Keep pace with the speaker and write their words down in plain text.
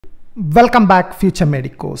Welcome back, future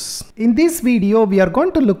medicos. In this video, we are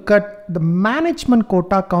going to look at the management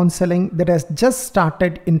quota counseling that has just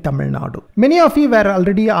started in Tamil Nadu. Many of you were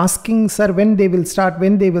already asking, sir, when they will start,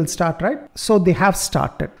 right? So they have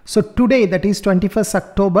started. So today, that is 21st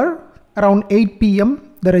October, around 8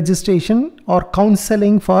 p.m., the registration or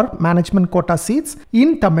counseling for management quota seats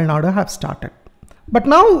in Tamil Nadu have started. But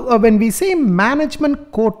now when we say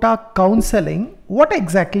management quota counseling, what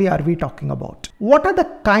exactly are we talking about? What are the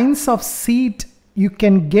kinds of seat you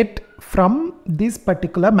can get from this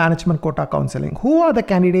particular management quota counseling? Who are the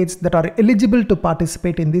candidates that are eligible to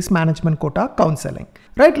participate in this management quota counseling?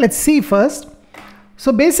 Right, let's see first.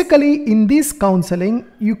 So basically in this counseling,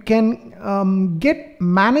 you can get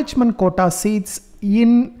management quota seats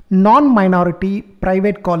in non-minority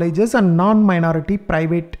private colleges and non-minority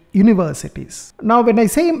private universities. Now when I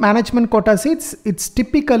say management quota seats, it's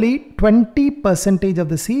typically 20% of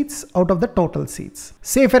the seats out of the total seats.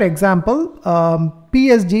 Say for example,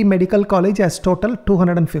 PSG Medical College has total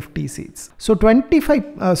 250 seats. So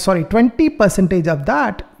 20% of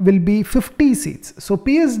that will be 50 seats. So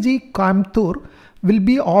PSG Coimbatore will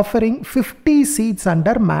be offering 50 seats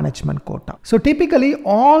under management quota. So typically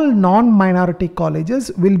all non-minority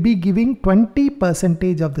colleges will be giving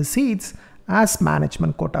 20% of the seats as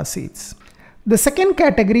management quota seats. The second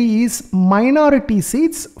category is minority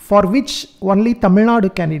seats for which only Tamil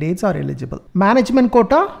Nadu candidates are eligible. Management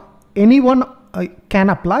quota, anyone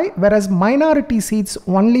can apply, whereas minority seats,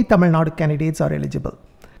 only Tamil Nadu candidates are eligible.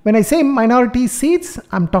 When I say minority seats,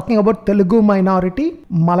 I'm talking about Telugu minority,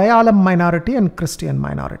 Malayalam minority and Christian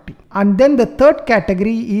minority. And then the third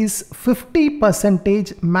category is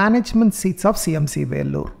 50% management seats of CMC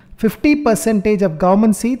Vellore. 50% of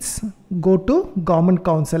government seats go to government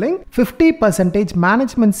counseling. 50%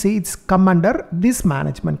 management seats come under this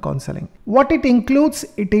management counseling. What it includes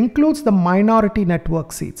the minority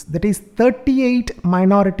network seats. That is 38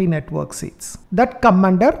 minority network seats that come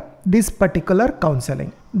under this particular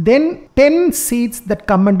counseling. Then 10 seats that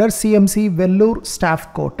come under CMC Vellore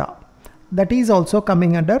staff quota. That is also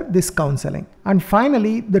coming under this counseling. And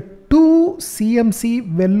finally, the 2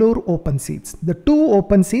 CMC Vellore open seats. The 2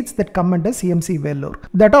 open seats that come under CMC Vellore.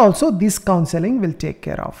 That also this counseling will take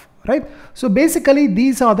care of. Right? So basically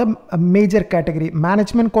these are the major category: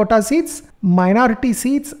 management quota seats, minority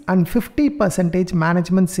seats and 50%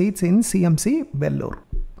 management seats in CMC Vellore.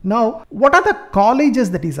 Now, what are the colleges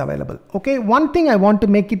that is available? Okay, one thing I want to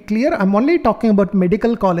make it clear, I'm only talking about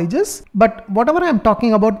medical colleges, but whatever I'm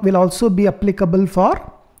talking about will also be applicable for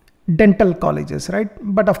dental colleges, right?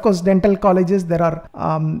 But of course, dental colleges, there are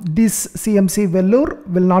this CMC Vellore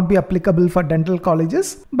will not be applicable for dental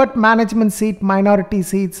colleges, but management seat, minority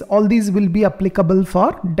seats, all these will be applicable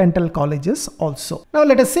for dental colleges also. Now,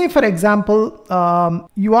 let us say, for example,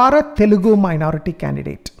 you are a Telugu minority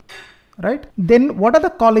candidate. Right? Then what are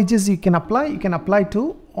the colleges you can apply? You can apply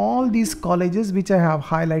to all these colleges which I have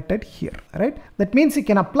highlighted here. Right? That means you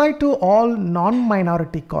can apply to all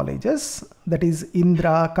non-minority colleges, that is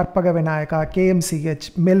Indra, Karpaga Vinayaka,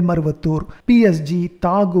 KMCH, Melmarvattur, PSG,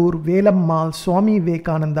 Tagore, Velammal, Swami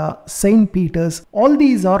Vivekananda, St. Peter's. All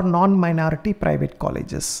these are non-minority private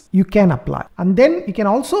colleges. You can apply. And then you can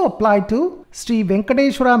also apply to Sri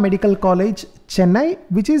Venkateshwara Medical College, Chennai,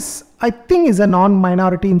 which is, I think, is a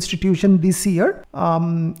non-minority institution this year.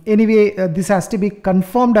 Anyway, this has to be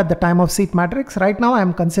confirmed at the time of seat matrix. Right now, I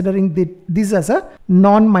am considering this as a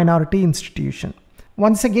non-minority institution.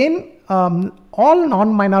 Once again, all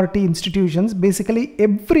non-minority institutions, basically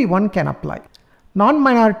everyone can apply.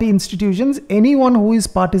 Non-minority institutions, anyone who is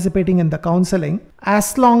participating in the counseling,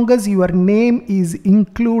 as long as your name is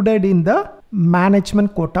included in the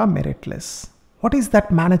management quota merit list. What is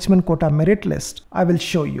that management quota merit list? I will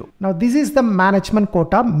show you. Now, this is the management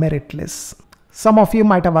quota merit list. Some of you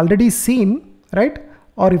might have already seen, right?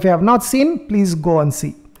 Or if you have not seen, please go and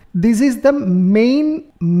see. This is the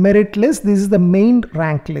main merit list. This is the main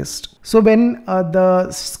rank list. So when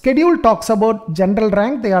the schedule talks about general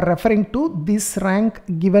rank, they are referring to this rank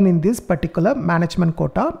given in this particular management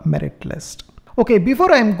quota merit list. Okay,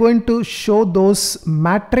 before I am going to show those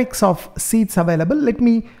matrix of seats available, let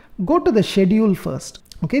me go to the schedule first.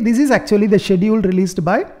 Okay, this is actually the schedule released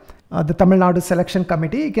by the Tamil Nadu Selection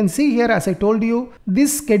Committee. You can see here, as I told you,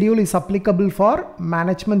 this schedule is applicable for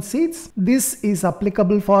management seats. This is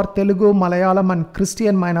applicable for Telugu, Malayalam and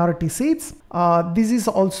Christian minority seats. This is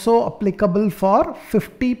also applicable for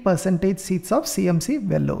 50% seats of CMC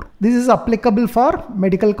Vellore. This is applicable for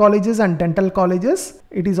medical colleges and dental colleges.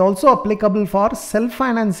 It is also applicable for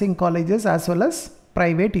self-financing colleges as well as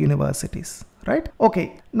private universities. Right?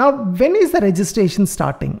 Okay. Now, when is the registration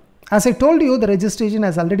starting? As I told you, the registration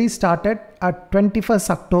has already started at 21st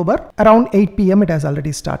October. Around 8 p.m. it has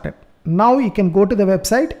already started. Now you can go to the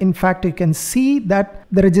website. In fact, you can see that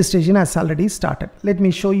the registration has already started. Let me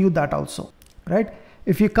show you that also, right?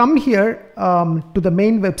 If you come here to the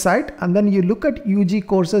main website and then you look at UG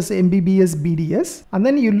courses MBBS BDS and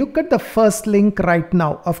then you look at the first link right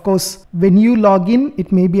now. Of course, when you log in,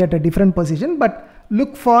 it may be at a different position, but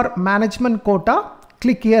look for management quota.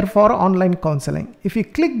 Click here for online counseling. If you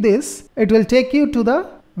click this, it will take you to the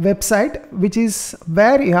website, which is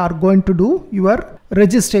where you are going to do your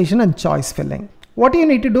registration and choice filling. What you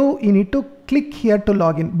need to do, you need to click here to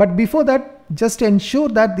log in. But before that, just ensure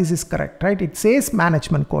that this is correct, right? It says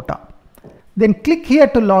management quota. Then click here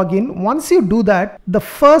to log in. Once you do that, the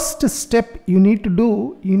first step you need to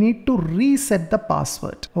do, you need to reset the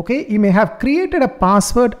password. Okay, you may have created a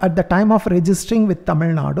password at the time of registering with Tamil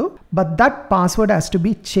Nadu, but that password has to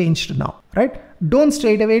be changed now, right? Don't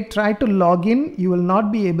straight away try to log in. You will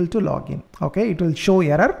not be able to log in. Okay, it will show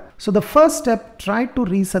error. So the first step, try to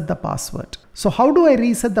reset the password. So how do I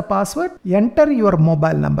reset the password? Enter your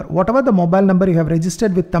mobile number. Whatever the mobile number you have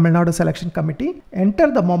registered with Tamil Nadu Selection Committee,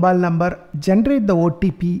 enter the mobile number, generate the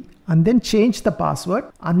OTP and then change the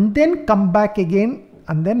password and then come back again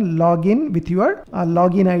and then log in with your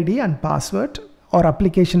login ID and password or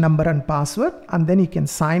application number and password, and then you can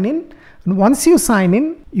sign in. And once you sign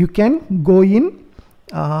in, you can go in,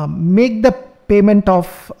 make the payment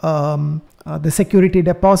of the security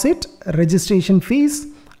deposit, registration fees,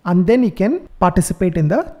 and then you can participate in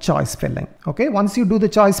the choice filling. Okay, once you do the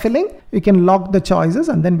choice filling, you can log the choices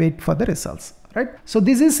and then wait for the results, right? So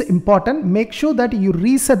this is important. Make sure that you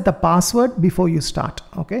reset the password before you start.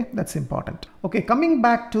 Okay, that's important. Okay, coming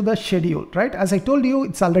back to the schedule, right? As I told you,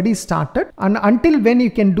 it's already started, and until when you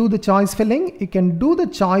can do the choice filling, you can do the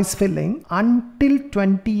choice filling until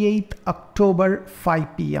 28th October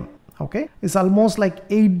 5 p.m. Okay, it's almost like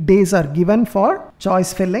 8 days are given for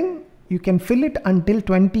choice filling. You can fill it until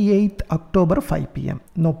 28th October 5 p.m.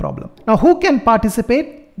 No problem. Now, who can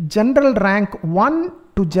participate? General rank 1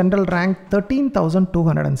 to general rank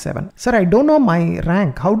 13,207. Sir, I don't know my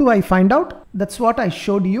rank. How do I find out? That's what I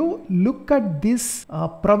showed you. Look at this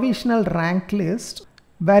provisional rank list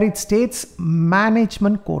where it states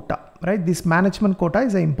management quota, right? This management quota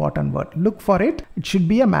is an important word. Look for it. It should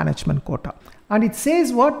be a management quota. And it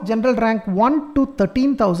says what? General rank 1 to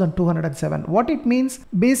 13,207. What it means?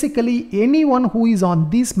 Basically, anyone who is on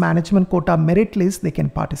this management quota merit list, they can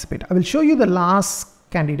participate. I will show you the last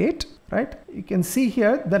candidate, right? You can see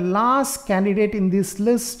here, the last candidate in this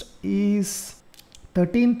list is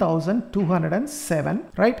 13,207,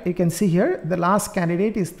 right? You can see here, the last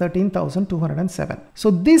candidate is 13,207. So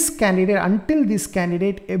this candidate, until this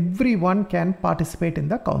candidate, everyone can participate in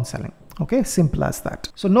the counseling. Okay, simple as that.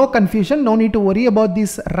 So no confusion, no need to worry about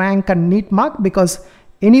this rank and neat mark, because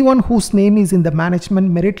anyone whose name is in the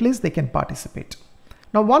management merit list, they can participate.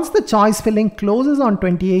 Now, once the choice filling closes on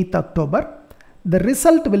 28th October, the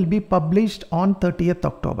result will be published on 30th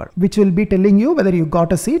October, which will be telling you whether you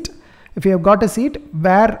got a seat. If you have got a seat,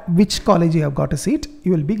 which college you have got a seat,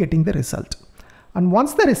 you will be getting the result. And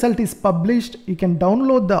once the result is published, you can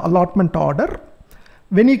download the allotment order.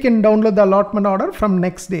 When you can download the allotment order? From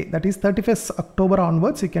next day, that is 31st October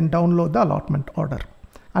onwards, you can download the allotment order.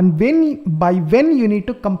 And by when you need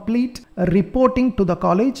to complete reporting to the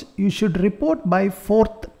college, you should report by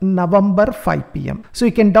 4th November 5 p.m. So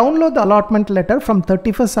you can download the allotment letter from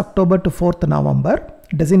 31st October to 4th November.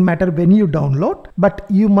 Doesn't matter when you download, but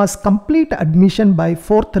you must complete admission by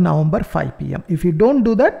 4th November 5 p.m. If you don't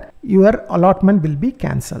do that, your allotment will be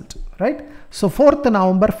cancelled, right? So 4th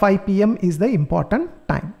November 5 p.m. is the important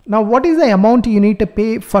time. Now, what is the amount you need to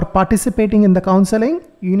pay for participating in the counseling?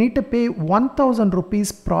 You need to pay 1,000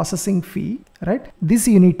 rupees processing fee, right? This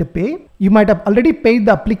you need to pay. You might have already paid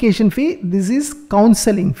the application fee. This is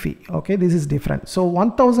counseling fee. Okay, this is different. So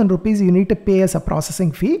 1,000 rupees you need to pay as a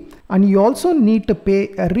processing fee, and you also need to pay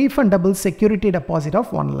a refundable security deposit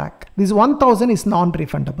of 1 lakh. This 1,000 is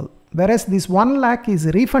non-refundable, whereas this 1 lakh is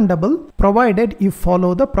refundable provided you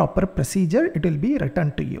follow the proper procedure. It will be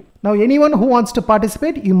returned to you. Now, anyone who wants to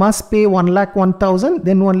participate, you must pay 1 lakh 1,000.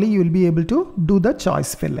 Then only you will be able to do the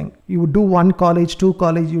choice filling. You do one college, two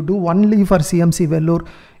college, you do only for CMC Vellore,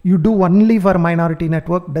 you do only for minority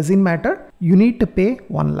network, doesn't matter. You need to pay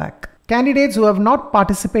 1 lakh. Candidates who have not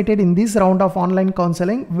participated in this round of online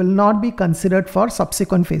counseling will not be considered for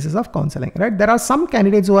subsequent phases of counseling, right? There are some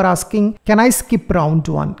candidates who are asking, can I skip round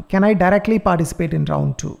 1? Can I directly participate in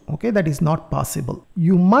round 2? Okay, that is not possible.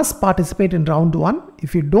 You must participate in round 1.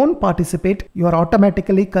 If you don't participate, you are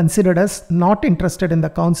automatically considered as not interested in the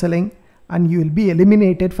counseling, and you will be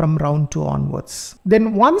eliminated from round 2 onwards.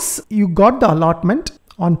 Then once you got the allotment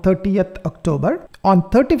on 30th October, on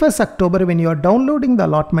 31st October, when you are downloading the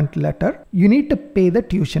allotment letter, you need to pay the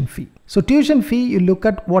tuition fee. So tuition fee, you look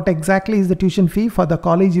at what exactly is the tuition fee for the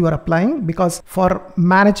college you are applying, because for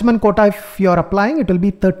management quota, if you are applying, it will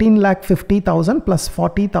be 13,50,000 plus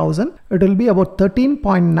 40,000. It will be about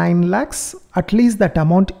 13.9 lakhs. At least that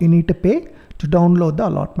amount you need to pay to download the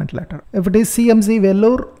allotment letter. If it is CMC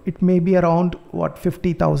Vellore, it may be around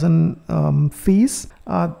 50,000 fees.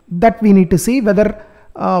 That we need to see whether.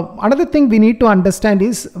 Another thing we need to understand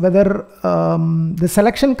is whether the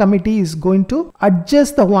selection committee is going to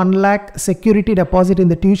adjust the 1 lakh security deposit in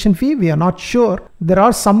the tuition fee. We are not sure. There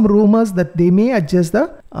are some rumors that they may adjust the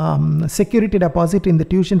security deposit in the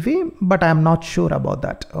tuition fee, but I am not sure about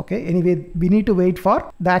that. Okay. Anyway, we need to wait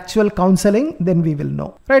for the actual counseling, then we will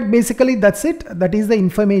know. Right. Basically, that's it. That is the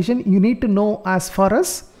information you need to know as far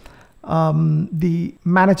as the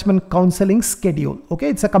management counseling schedule. Okay,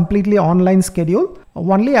 it's a completely online schedule.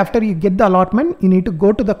 Only after you get the allotment, you need to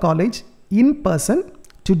go to the college in person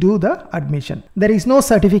to do the admission. There is no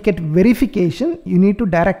certificate verification. You need to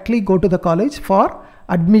directly go to the college for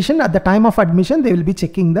admission. At the time of admission, they will be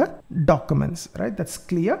checking the documents, right? That's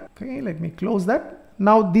clear. Okay, let me close that.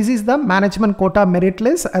 Now, this is the management quota merit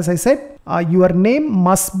list. As I said, your name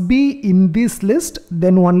must be in this list,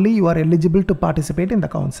 then only you are eligible to participate in the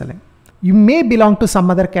counseling. You may belong to some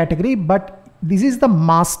other category, but this is the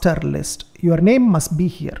master list. Your name must be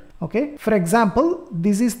here. Okay. For example,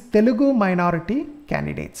 this is Telugu minority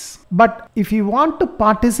candidates. But if you want to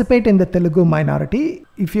participate in the Telugu minority,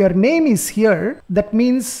 if your name is here, that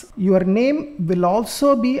means your name will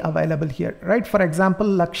also be available here, right? For example,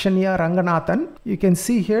 Lakshanya Ranganathan, you can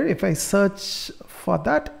see here, if I search for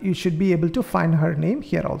that, you should be able to find her name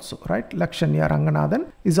here also, right? Lakshanya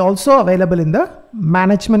Ranganathan is also available in the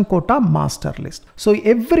management quota master list. So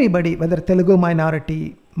everybody, whether Telugu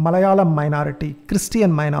minority, Malayalam minority, Christian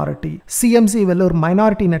minority, CMC Vellore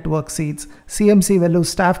minority network seats, CMC Vellore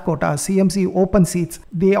staff quota, CMC open seats,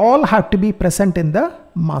 they all have to be present in the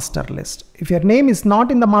master list. If your name is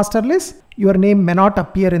not in the master list, your name may not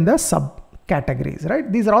appear in the subcategories, right?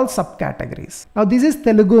 These are all subcategories. Now this is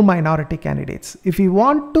Telugu minority candidates. If you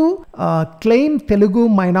want to claim Telugu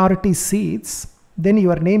minority seats, then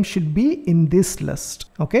your name should be in this list.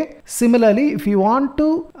 Okay. Similarly, if you want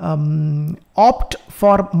to opt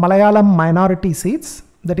for Malayalam minority seats,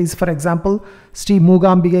 that is, for example, Sri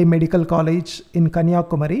Moogambigai Medical College in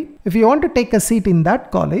Kanyakumari, if you want to take a seat in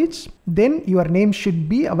that college, then your name should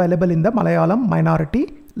be available in the Malayalam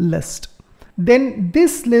minority list. Then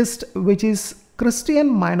this list, which is Christian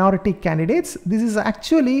minority candidates, this is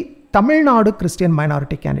actually Tamil Nadu Christian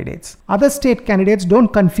minority candidates. Other state candidates, don't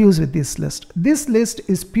confuse with this list. This list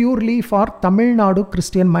is purely for Tamil Nadu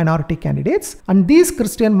Christian minority candidates, and these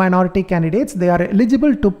Christian minority candidates, they are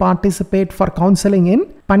eligible to participate for counseling in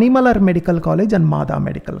Panimalar Medical College and Mada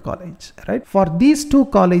Medical College, right? For these two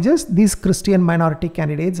colleges, these Christian minority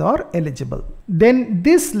candidates are eligible. Then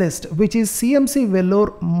this list, which is CMC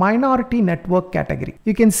Vellore minority network category.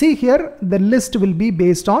 You can see here the list will be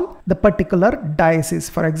based on the particular diocese.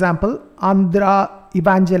 For example, Andhra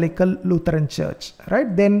Evangelical Lutheran Church,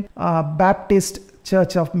 right? Then Baptist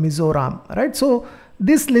Church of Mizoram, right? So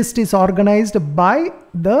this list is organized by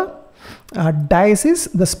the diocese,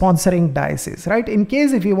 the sponsoring diocese, right? In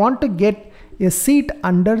case if you want to get a seat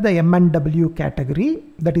under the MNW category,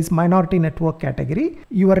 that is minority network category,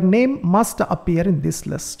 your name must appear in this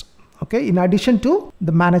list. Okay. In addition to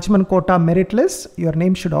the management quota merit list, your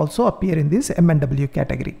name should also appear in this MNW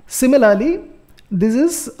category. Similarly, this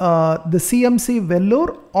is the CMC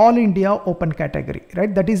Vellore All India Open category,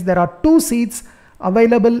 right? That is, there are 2 seats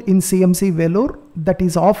available in CMC Vellore that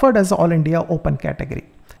is offered as All India Open category.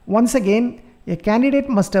 Once again, a candidate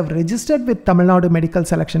must have registered with Tamil Nadu Medical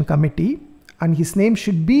Selection Committee, and his name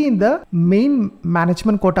should be in the main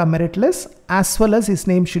management quota merit list, as well as his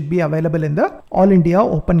name should be available in the All India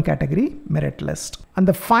Open category merit list. And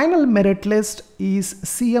the final merit list is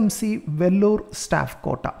CMC Vellore staff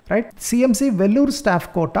quota, right? CMC Vellore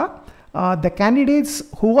staff quota, the candidates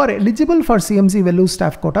who are eligible for CMC Vellore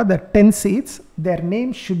staff quota, the 10 seats, their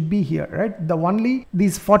name should be here, right?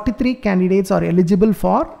 These 43 candidates are eligible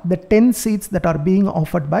for the 10 seats that are being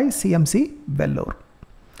offered by CMC Vellore.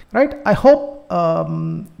 Right? I hope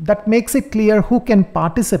that makes it clear who can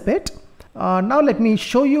participate. Now let me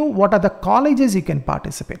show you what are the colleges you can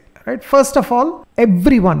participate. right? First of all,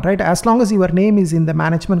 everyone, right? As long as your name is in the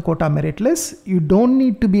management quota merit list, you don't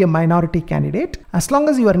need to be a minority candidate. As long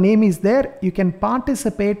as your name is there, you can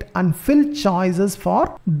participate and fill choices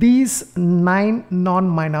for these 9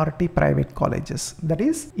 non-minority private colleges. That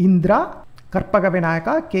is Indra, Karpaga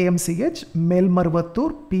Vinayaka, KMCH,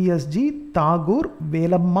 Melmarvattur, PSG, Tagore,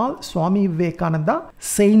 Velammal, Swami Vivekananda,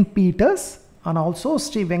 St. Peter's, and also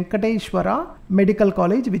Sri Venkateshwara Medical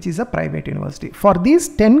College, which is a private university. For these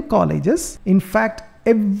 10 colleges, in fact,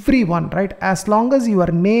 everyone, right, as long as your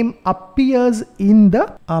name appears in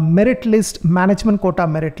the merit list, management quota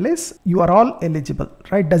merit list, you are all eligible,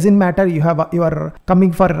 right? Doesn't matter you are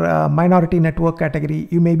coming for minority network category,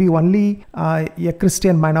 you may be only a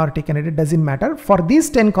Christian minority candidate, doesn't matter. For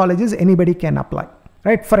these 10 colleges, anybody can apply,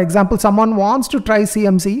 right? For example, someone wants to try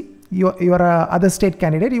CMC, you are a other state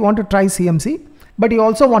candidate, you want to try CMC, but you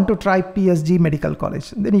also want to try PSG Medical College,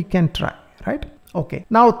 then you can try, right? Okay.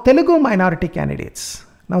 Now, Telugu minority candidates.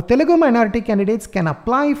 Now, Telugu minority candidates can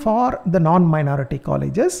apply for the non-minority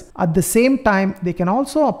colleges. At the same time, they can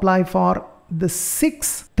also apply for the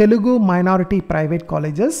 6 Telugu minority private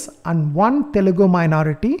colleges and 1 Telugu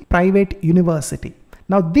minority private university.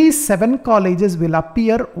 Now, these 7 colleges will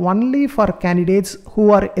appear only for candidates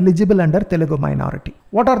who are eligible under Telugu minority.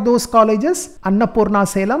 What are those colleges? Annapurna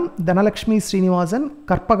Salem, Dhanalakshmi Srinivasan,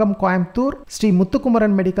 Karpagam Coimbatore, Sri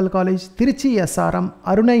Muthukumaran Medical College, Tiruchi SRM,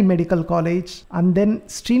 Arunai Medical College, and then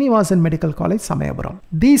Srinivasan Medical College, Samayapuram.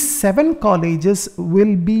 These 7 colleges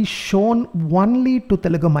will be shown only to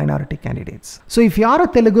Telugu minority candidates. So if you are a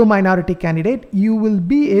Telugu minority candidate, you will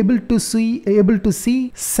be able to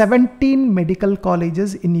see 17 medical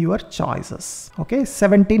colleges in your choices. Okay,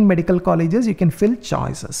 17 medical colleges you can fill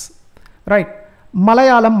choices, right?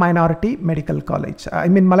 Malayalam minority medical college,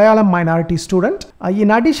 Malayalam minority student,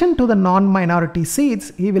 in addition to the non-minority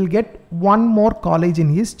seats, he will get one more college in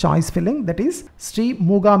his choice filling, that is Sri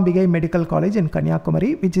Moogambigai Medical College in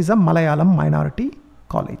Kanyakumari, which is a Malayalam minority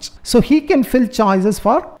college. So he can fill choices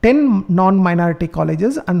for 10 non-minority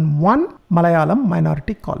colleges and 1 Malayalam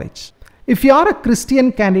minority college. If you are a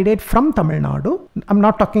Christian candidate from Tamil Nadu, I'm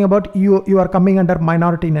not talking about you are coming under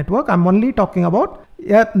minority network, I'm only talking about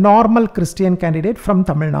a normal Christian candidate from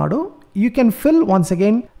Tamil Nadu. You can fill once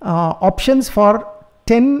again options for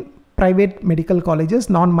 10 private medical colleges,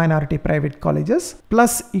 non-minority private colleges,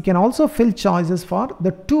 plus you can also fill choices for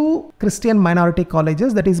the 2 Christian minority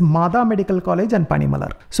colleges, that is Mada Medical College and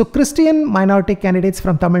Panimalar. So Christian minority candidates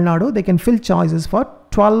from Tamil Nadu, they can fill choices for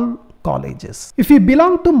 12 colleges. If you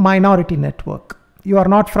belong to minority network, you are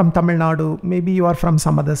not from Tamil Nadu, maybe you are from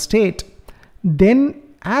some other state, then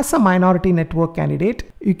as a minority network candidate,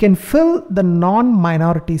 you can fill the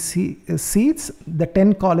non-minority seats, the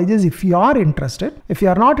 10 colleges if you are interested. If you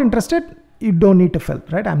are not interested, you don't need to fill,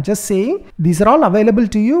 right? I'm just saying these are all available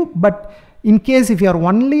to you, but in case if you are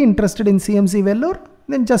only interested in CMC Vellore,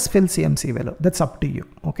 then just fill CMC Vellore. That's up to you,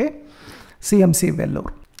 okay? CMC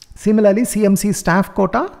Vellore. Similarly, CMC staff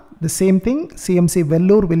quota, the same thing, CMC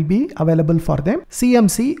Vellore will be available for them.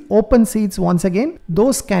 CMC open seats, once again,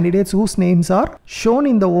 those candidates whose names are shown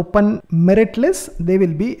in the open merit list, they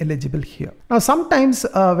will be eligible here. Now, sometimes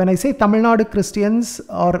when I say Tamil Nadu Christians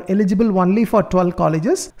are eligible only for 12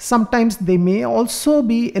 colleges, sometimes they may also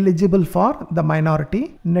be eligible for the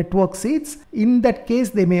minority network seats. In that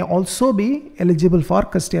case, they may also be eligible for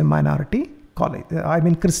Christian minority college,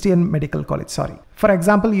 Christian medical college, sorry. For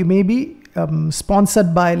example, you may be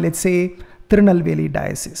sponsored by, let's say, Tirunelveli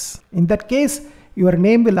Diocese. In that case, your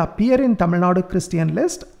name will appear in Tamil Nadu Christian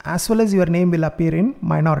list as well as your name will appear in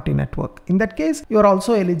minority network. In that case, you are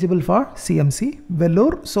also eligible for CMC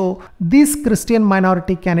Vellore. So these Christian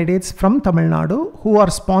minority candidates from Tamil Nadu who are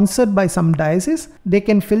sponsored by some diocese, they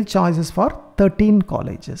can fill choices for 13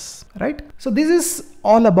 colleges, right? So this is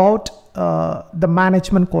all about the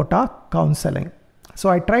management quota counseling. So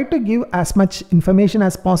I try to give as much information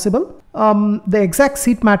as possible. The exact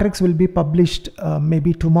seat matrix will be published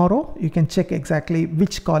maybe tomorrow. You can check exactly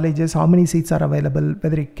which colleges, how many seats are available,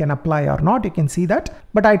 whether you can apply or not. You can see that.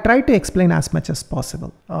 But I try to explain as much as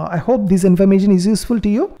possible. I hope this information is useful to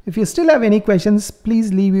you. If you still have any questions,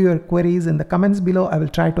 please leave your queries in the comments below. I will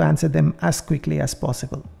try to answer them as quickly as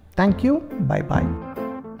possible. Thank you. Bye-bye.